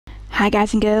Hi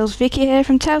guys and girls, Vicky here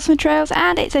from Tales from the Trails,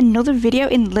 and it's another video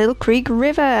in Little Creek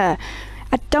River.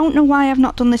 I don't know why I've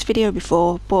not done this video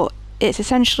before, but it's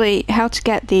essentially how to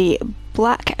get the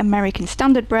black American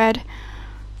Standardbred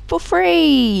for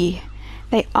free.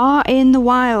 They are in the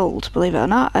wild, believe it or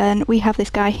not, and we have this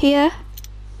guy here,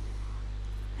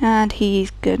 and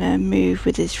he's gonna move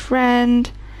with his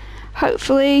friend.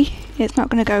 Hopefully it's not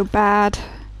gonna go bad,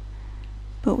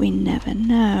 but we never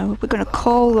know. We're going to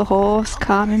call the horse,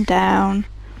 calm him down.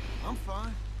 I'm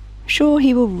fine. Sure,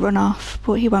 he will run off,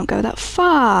 but he won't go that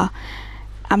far.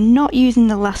 I'm not using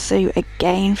the lasso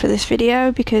again for this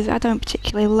video because I don't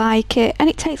particularly like it,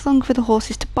 and it takes longer for the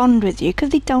horses to bond with you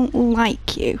because they don't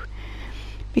like you,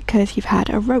 because you've had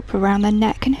a rope around their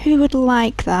neck, and who would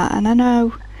like that? And I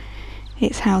know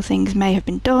it's how things may have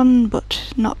been done,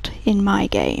 but not in my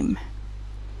game.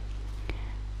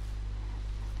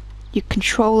 Your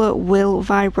controller will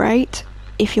vibrate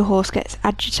if your horse gets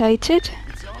agitated,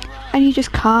 and you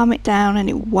just calm it down and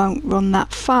it won't run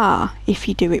that far if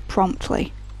you do it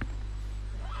promptly.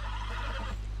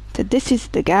 So this is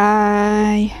the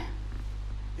guy.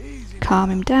 Calm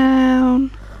him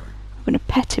down. I'm going to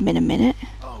pet him in a minute.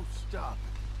 A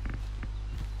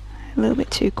little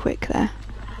bit too quick there.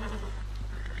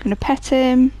 I'm going to pet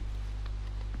him.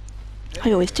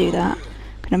 I always do that.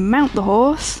 I'm going to mount the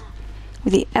horse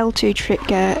with the L2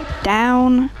 trigger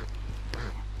down.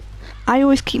 I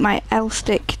always keep my L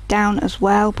stick down as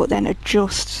well, but then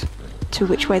adjust to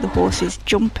which way the horse is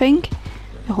jumping.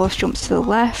 The horse jumps to the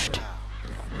left.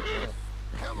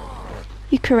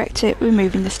 You correct it with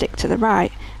moving the stick to the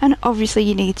right, and obviously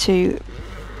you need to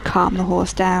calm the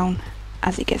horse down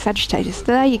as it gets agitated. So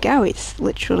there you go, it's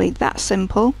literally that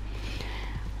simple.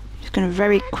 Just going to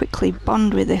very quickly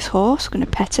bond with this horse. I'm going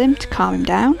to pet him to calm him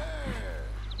down.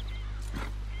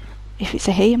 If it's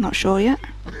a he, I'm not sure yet.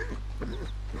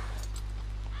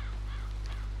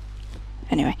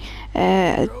 Anyway,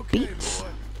 beats.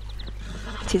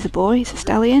 It is a boy, it's a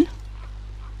stallion.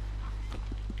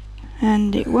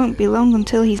 And it won't be long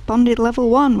until he's bonded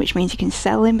level 1, which means you can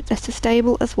sell him at a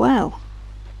stable as well.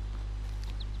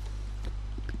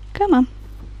 Come on.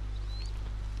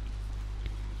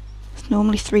 It's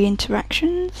normally 3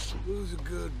 interactions. Who's a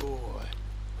good boy?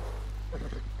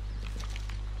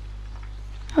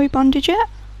 Are we bonded yet?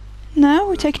 No,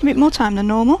 we're taking a bit more time than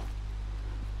normal.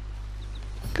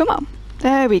 Come on.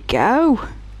 There we go.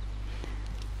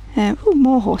 Ooh,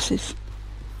 more horses.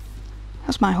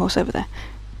 That's my horse over there.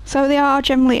 So they are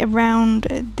generally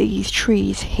around these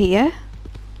trees here.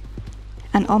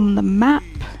 And on the map,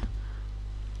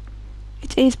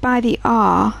 it is by the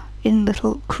R in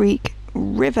Little Creek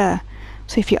River.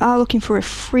 So if you are looking for a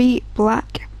free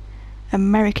black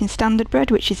American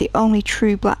Standardbred, which is the only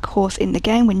true black horse in the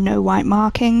game with no white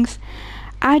markings.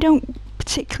 I don't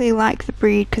particularly like the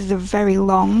breed because they're very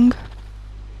long,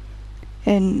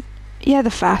 and yeah,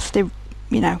 they're fast, they're,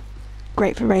 you know,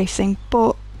 great for racing,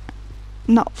 but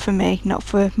not for me, not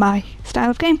for my style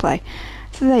of gameplay.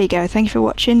 So there you go, thank you for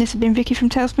watching. This has been Vicky from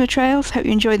Tales from the Trails. Hope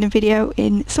you enjoyed the video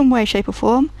in some way, shape or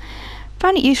form.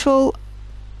 Found it useful.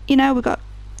 You know, we've got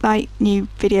like new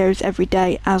videos every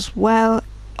day as well,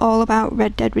 all about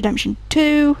Red Dead Redemption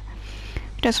 2.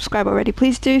 If you don't subscribe already,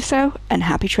 please do so, and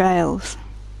happy trails.